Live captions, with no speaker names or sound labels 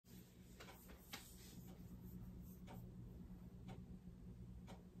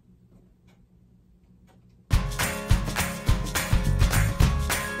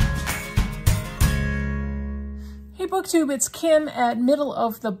BookTube, it's Kim at Middle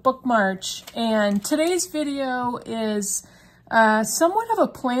of the Bookmarch, and today's video is somewhat of a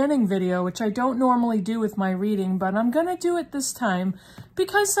planning video, which I don't normally do with my reading, but I'm going to do it this time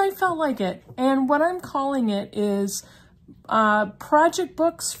because I felt like it. And what I'm calling it is project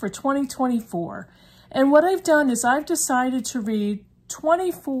books for 2024. And what I've done is I've decided to read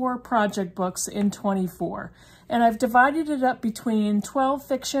 24 project books in 24. And I've divided it up between 12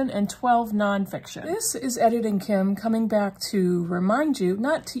 fiction and 12 nonfiction. This is Editing Kim coming back to remind you,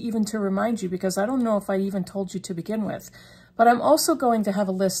 not to even to remind you because I don't know if I even told you to begin with, but I'm also going to have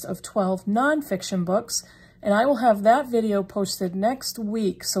a list of 12 nonfiction books, and I will have that video posted next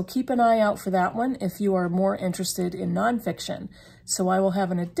week. So keep an eye out for that one if you are more interested in nonfiction. So I will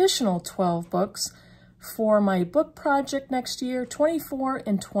have an additional 12 books for my book project next year, 24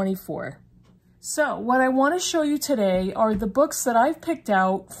 and 24. So what I want to show you today are the books that I've picked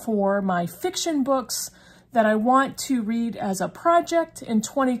out for my fiction books that I want to read as a project in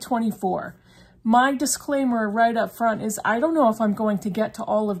 2024. My disclaimer right up front is I don't know if I'm going to get to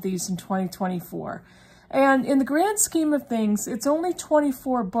all of these in 2024. And in the grand scheme of things, it's only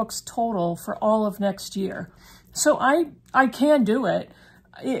 24 books total for all of next year. So I can do it.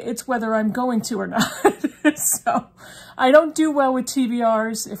 It's whether I'm going to or not. So I don't do well with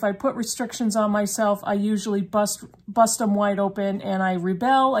TBRs. If I put restrictions on myself, I usually bust them wide open and I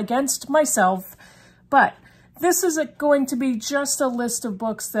rebel against myself. But this is going to be just a list of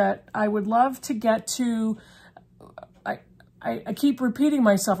books that I would love to get to. I keep repeating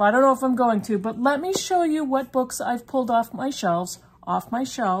myself. I don't know if I'm going to, but let me show you what books I've pulled off my shelves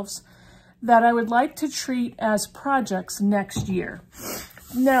that I would like to treat as projects next year.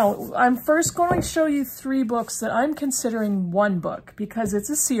 Now, I'm first going to show you 3 books that I'm considering one book because it's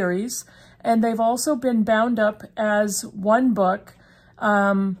a series and they've also been bound up as one book.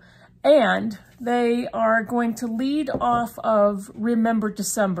 And they are going to lead off of Remember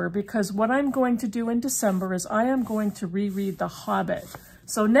December because what I'm going to do in December is I am going to reread The Hobbit.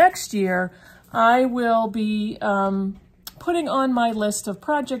 So next year, I will be putting on my list of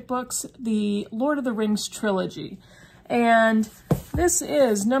project books the Lord of the Rings trilogy. And this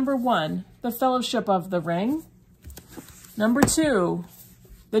is number 1, The Fellowship of the Ring. Number 2,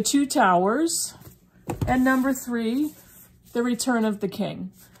 The Two Towers. And number 3, The Return of the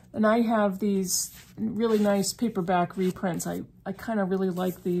King. And I have these really nice paperback reprints. I kind of really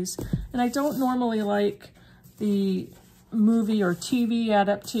like these. And I don't normally like the movie or TV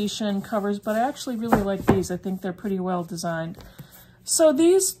adaptation covers, but I actually really like these. I think they're pretty well designed. So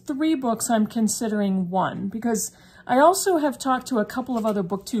these 3 books I'm considering one because I also have talked to a couple of other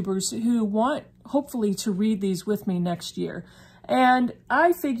booktubers who want, hopefully, to read these with me next year. And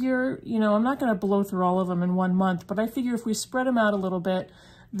I figure, you know, I'm not going to blow through all of them in 1 month, but I figure if we spread them out a little bit,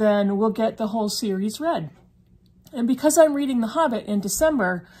 then we'll get the whole series read. And because I'm reading The Hobbit in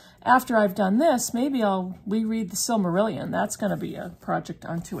December, after I've done this, maybe I'll reread The Silmarillion. That's going to be a project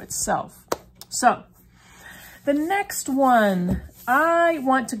unto itself. So, the next one, I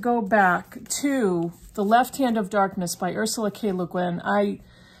want to go back to The Left Hand of Darkness by Ursula K. Le Guin.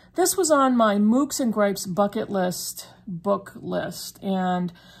 This was on my Mooks and Gripes bucket list, book list,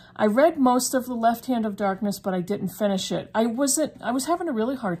 and I read most of The Left Hand of Darkness, but I didn't finish it. I was having a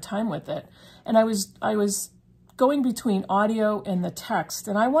really hard time with it, and I was going between audio and the text,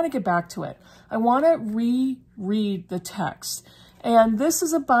 and I want to get back to it. I want to reread the text. And this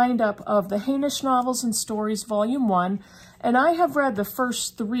is a bind-up of the Hainish Novels and Stories, Volume 1, and I have read the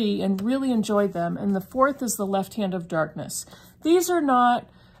first 3 and really enjoyed them, and the 4th is The Left Hand of Darkness. These are not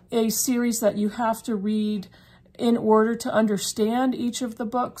a series that you have to read in order to understand each of the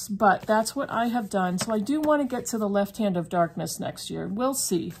books, but that's what I have done. So I do want to get to The Left Hand of Darkness next year. We'll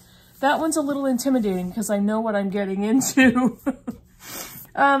see. That one's a little intimidating because I know what I'm getting into.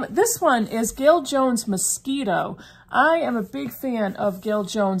 This one is Gail Jones' Mosquito. I am a big fan of Gail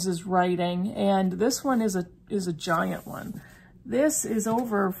Jones's writing, and this one is a giant one. This is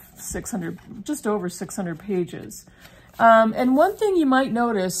over 600, just over 600 pages. And one thing you might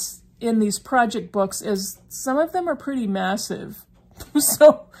notice in these project books is some of them are pretty massive.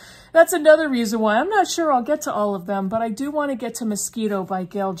 So that's another reason why I'm not sure I'll get to all of them, but I do want to get to Mosquito by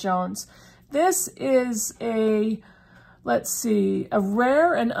Gail Jones. This is let's see, a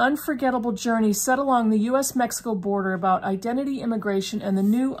rare and unforgettable journey set along the U.S.-Mexico border about identity, immigration, and the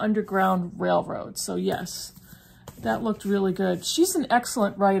new Underground Railroad. So yes, that looked really good. She's an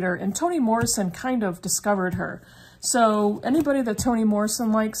excellent writer, and Toni Morrison kind of discovered her. So anybody that Toni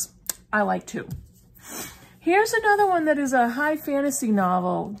Morrison likes, I like too. Here's another one that is a high fantasy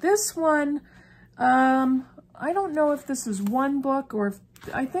novel. This one, I don't know if this is one book or if,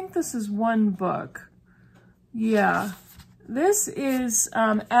 I think this is one book. Yeah, this is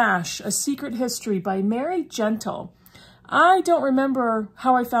Ash, A Secret History by Mary Gentle. I don't remember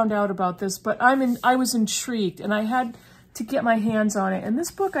how I found out about this, but I was intrigued and I had to get my hands on it. And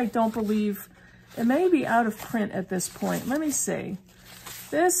this book, I don't believe, it may be out of print at this point. Let me see.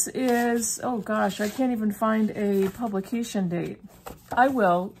 This is, oh gosh, I can't even find a publication date. I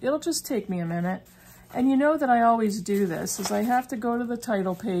will. It'll just take me a minute. And you know that I always do this, is I have to go to the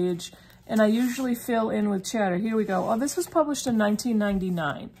title page and I usually fill in with chatter. Here we go. Oh, this was published in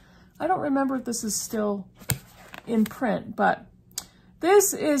 1999. I don't remember if this is still in print, but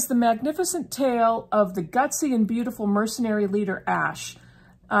this is the magnificent tale of the gutsy and beautiful mercenary leader Ash,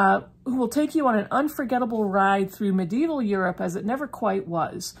 who will take you on an unforgettable ride through medieval Europe as it never quite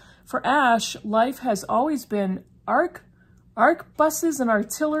was. For Ash, life has always been arquebuses and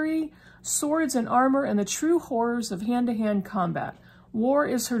artillery, swords and armor, and the true horrors of hand-to-hand combat. War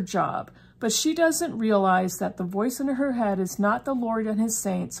is her job, but she doesn't realize that the voice in her head is not the Lord and his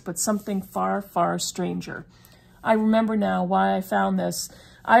saints, but something far, far stranger. I remember now why I found this.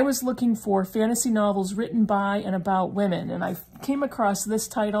 I was looking for fantasy novels written by and about women, and I came across this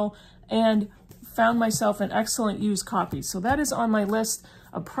title and found myself an excellent used copy. So that is on my list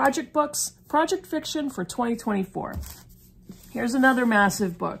of project books, project fiction for 2024. Here's another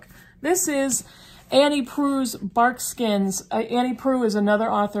massive book. This is Annie Proulx's Bark Skins. Annie Proulx is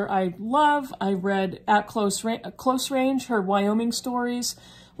another author I love. I read At Close Range, her Wyoming stories,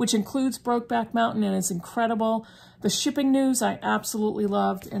 which includes Brokeback Mountain, and it's incredible. The Shipping News I absolutely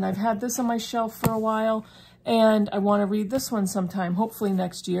loved, and I've had this on my shelf for a while, and I want to read this one sometime, hopefully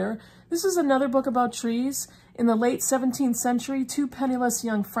next year. This is another book about trees. In the late 17th century, two penniless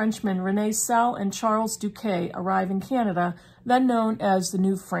young Frenchmen, René Salle and Charles Duquet, arrive in Canada, then known as the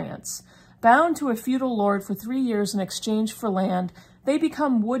New France. Bound to a feudal lord for 3 years in exchange for land, they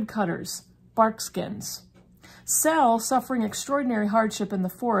become woodcutters, barkskins. Salle, suffering extraordinary hardship in the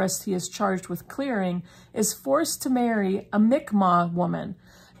forest he is charged with clearing, is forced to marry a Mi'kmaq woman.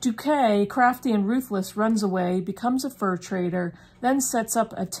 Duquet, crafty and ruthless, runs away, becomes a fur trader, then sets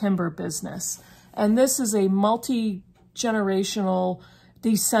up a timber business. And this is a multi-generational,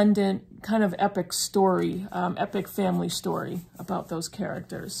 descendant kind of epic story, epic family story about those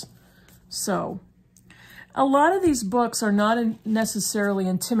characters. So, a lot of these books are not necessarily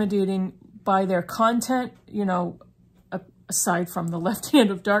intimidating by their content, you know, aside from The Left Hand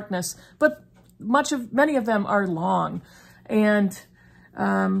of Darkness, but many of them are long. And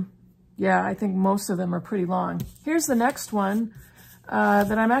yeah, I think most of them are pretty long. Here's the next one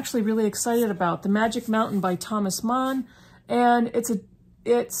that I'm actually really excited about, The Magic Mountain by Thomas Mann. And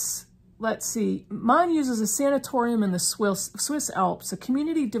let's see, Mann uses a sanatorium in the Swiss Alps, a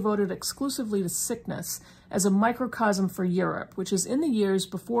community devoted exclusively to sickness, as a microcosm for Europe, which is in the years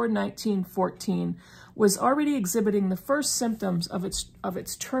before 1914, was already exhibiting the first symptoms of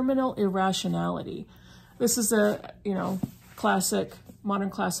its terminal irrationality. This is a, you know, classic, modern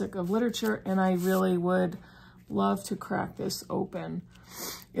classic of literature, and I really would love to crack this open.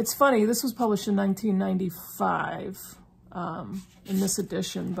 It's funny, this was published in 1995 in this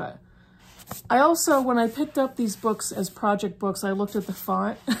edition, but I also, when I picked up these books as project books, I looked at the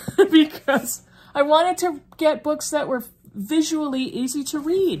font because I wanted to get books that were visually easy to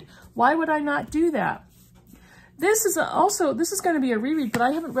read. Why would I not do that? This is going to be a reread, but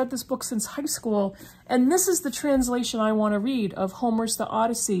I haven't read this book since high school, and this is the translation I want to read of Homer's The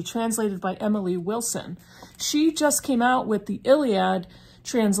Odyssey, translated by Emily Wilson. She just came out with the Iliad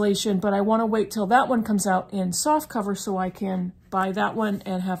translation, but I want to wait till that one comes out in softcover so I can buy that one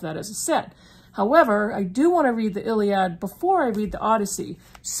and have that as a set. However, I do want to read the Iliad before I read the Odyssey.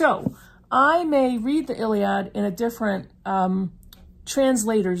 So I may read the Iliad in a different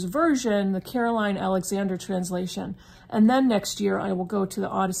translator's version, the Caroline Alexander translation, and then next year I will go to the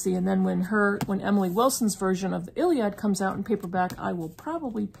Odyssey, and then when Emily Wilson's version of the Iliad comes out in paperback, I will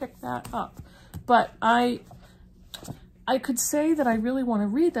probably pick that up. But I could say that I really want to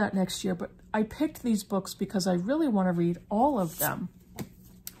read that next year, but I picked these books because I really want to read all of them.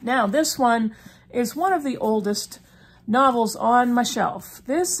 Now, this one is one of the oldest novels on my shelf.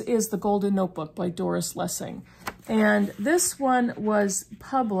 This is The Golden Notebook by Doris Lessing. And this one was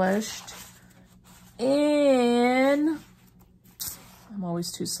published in, I'm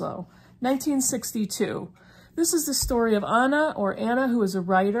always too slow, 1962. This is the story of Anna, who is a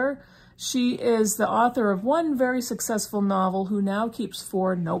writer. She is the author of one very successful novel who now keeps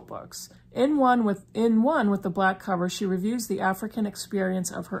 4 notebooks. In one with the black cover, she reviews the African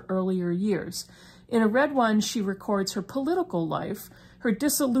experience of her earlier years. In a red one, she records her political life, her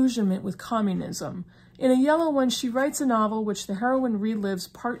disillusionment with communism. In a yellow one, she writes a novel which the heroine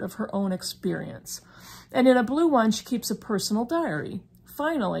relives part of her own experience. And in a blue one, she keeps a personal diary.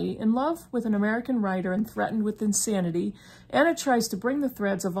 Finally, in love with an American writer and threatened with insanity, Anna tries to bring the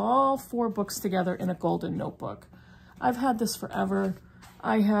threads of all 4 books together in a golden notebook. I've had this forever.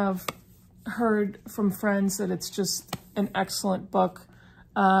 I have heard from friends that it's just an excellent book.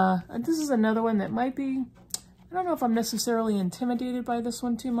 This is another one that might be, I don't know if I'm necessarily intimidated by this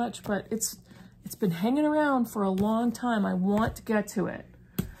one too much, but it's been hanging around for a long time. I want to get to it.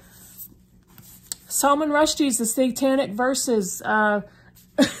 Salman Rushdie's The Satanic Verses.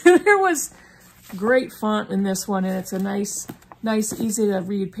 There was great font in this one, and it's a nice, easy to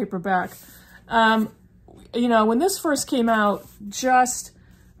read paperback. You know, when this first came out, just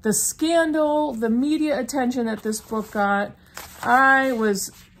the scandal, the media attention that this book got, I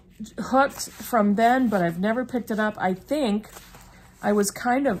was hooked from then, but I've never picked it up. I think I was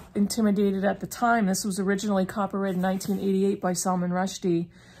kind of intimidated at the time. This was originally copyrighted in 1988 by Salman Rushdie.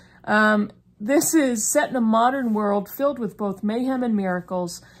 This is set in a modern world filled with both mayhem and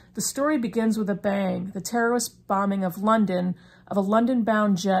miracles. The story begins with a bang, the terrorist bombing of London, of a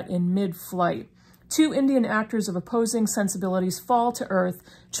London-bound jet in mid-flight. 2 Indian actors of opposing sensibilities fall to earth,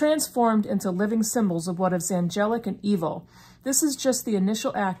 transformed into living symbols of what is angelic and evil. This is just the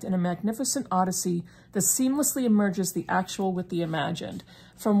initial act in a magnificent odyssey that seamlessly emerges the actual with the imagined.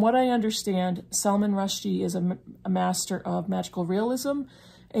 From what I understand, Salman Rushdie is a master of magical realism,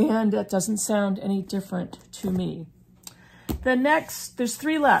 and that doesn't sound any different to me. The next, there's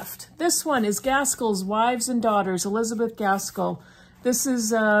 3 left. This one is Gaskell's Wives and Daughters, Elizabeth Gaskell. This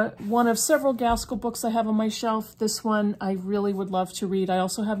is one of several Gaskell books I have on my shelf. This one I really would love to read. I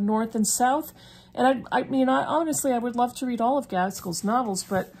also have North and South. And I mean, honestly, I would love to read all of Gaskell's novels,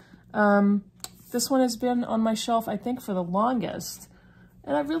 but this one has been on my shelf, I think, for the longest.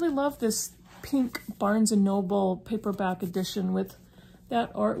 And I really love this pink Barnes & Noble paperback edition with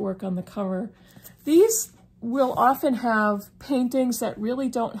that artwork on the cover. These will often have paintings that really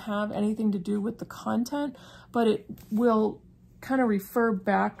don't have anything to do with the content, but it will kind of refer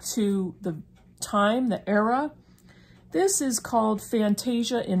back to the time, the era. This is called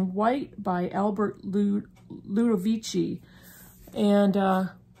Fantasia in White by Albert Ludovici, and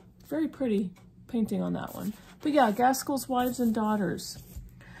very pretty painting on that one. But yeah, Gaskell's Wives and Daughters.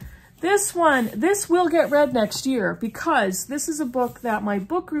 This one, this will get read next year because this is a book that my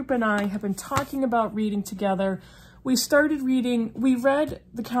book group and I have been talking about reading together. We read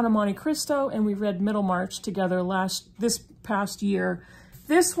The Count of Monte Cristo and we read Middlemarch together this past year.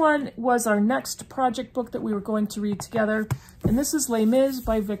 This one was our next project book that we were going to read together, and this is Les Mis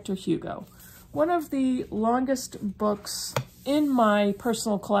by Victor Hugo. One of the longest books in my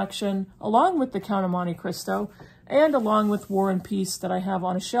personal collection, along with The Count of Monte Cristo, and along with War and Peace that I have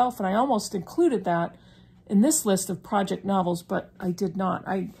on a shelf, and I almost included that in this list of project novels, but I did not.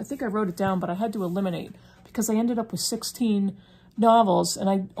 I think I wrote it down, but I had to eliminate because I ended up with 16 novels, and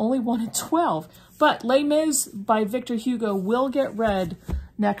I only wanted 12. But Les Mis by Victor Hugo will get read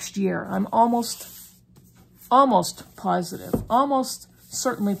next year. I'm almost positive, almost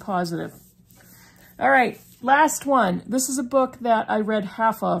certainly positive. All right, last one. This is a book that I read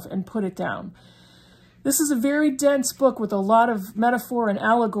half of and put it down. This is a very dense book with a lot of metaphor and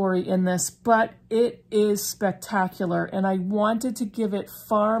allegory in this, but it is spectacular, and I wanted to give it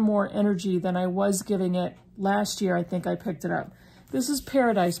far more energy than I was giving it last year. I think I picked it up. This is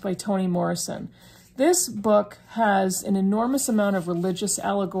Paradise by Toni Morrison. This book has an enormous amount of religious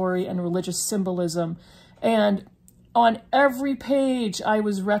allegory and religious symbolism, and on every page I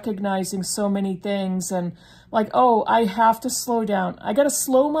was recognizing so many things, and like, oh, I have to slow down. I got to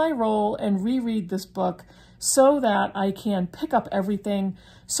slow my roll and reread this book so that I can pick up everything,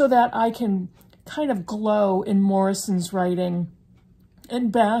 so that I can kind of glow in Morrison's writing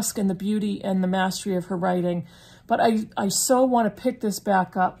and bask in the beauty and the mastery of her writing. But I so want to pick this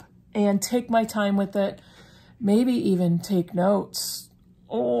back up and take my time with it, maybe even take notes,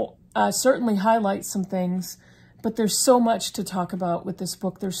 or certainly highlight some things. But there's so much to talk about with this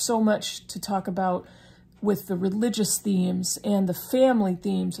book. There's so much to talk about with the religious themes and the family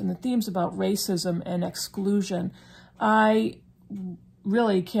themes and the themes about racism and exclusion. I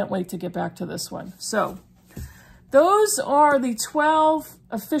really can't wait to get back to this one. So those are the 12,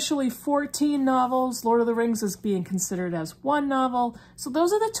 officially 14 novels. Lord of the Rings is being considered as one novel. So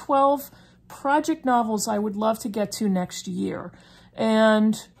those are the 12 project novels I would love to get to next year.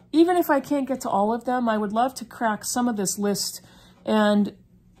 And even if I can't get to all of them, I would love to crack some of this list and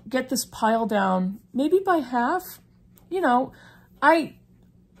get this pile down, maybe by half. You know, I'm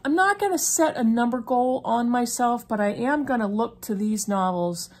not going to set a number goal on myself, but I am going to look to these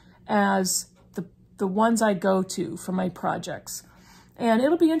novels as the ones I go to for my projects. And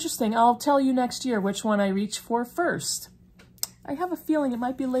it'll be interesting. I'll tell you next year which one I reach for first. I have a feeling it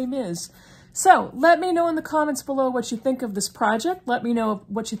might be Les Mis. So let me know in the comments below what you think of this project. Let me know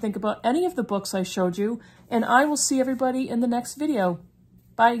what you think about any of the books I showed you. And I will see everybody in the next video.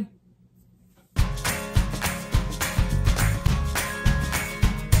 Bye.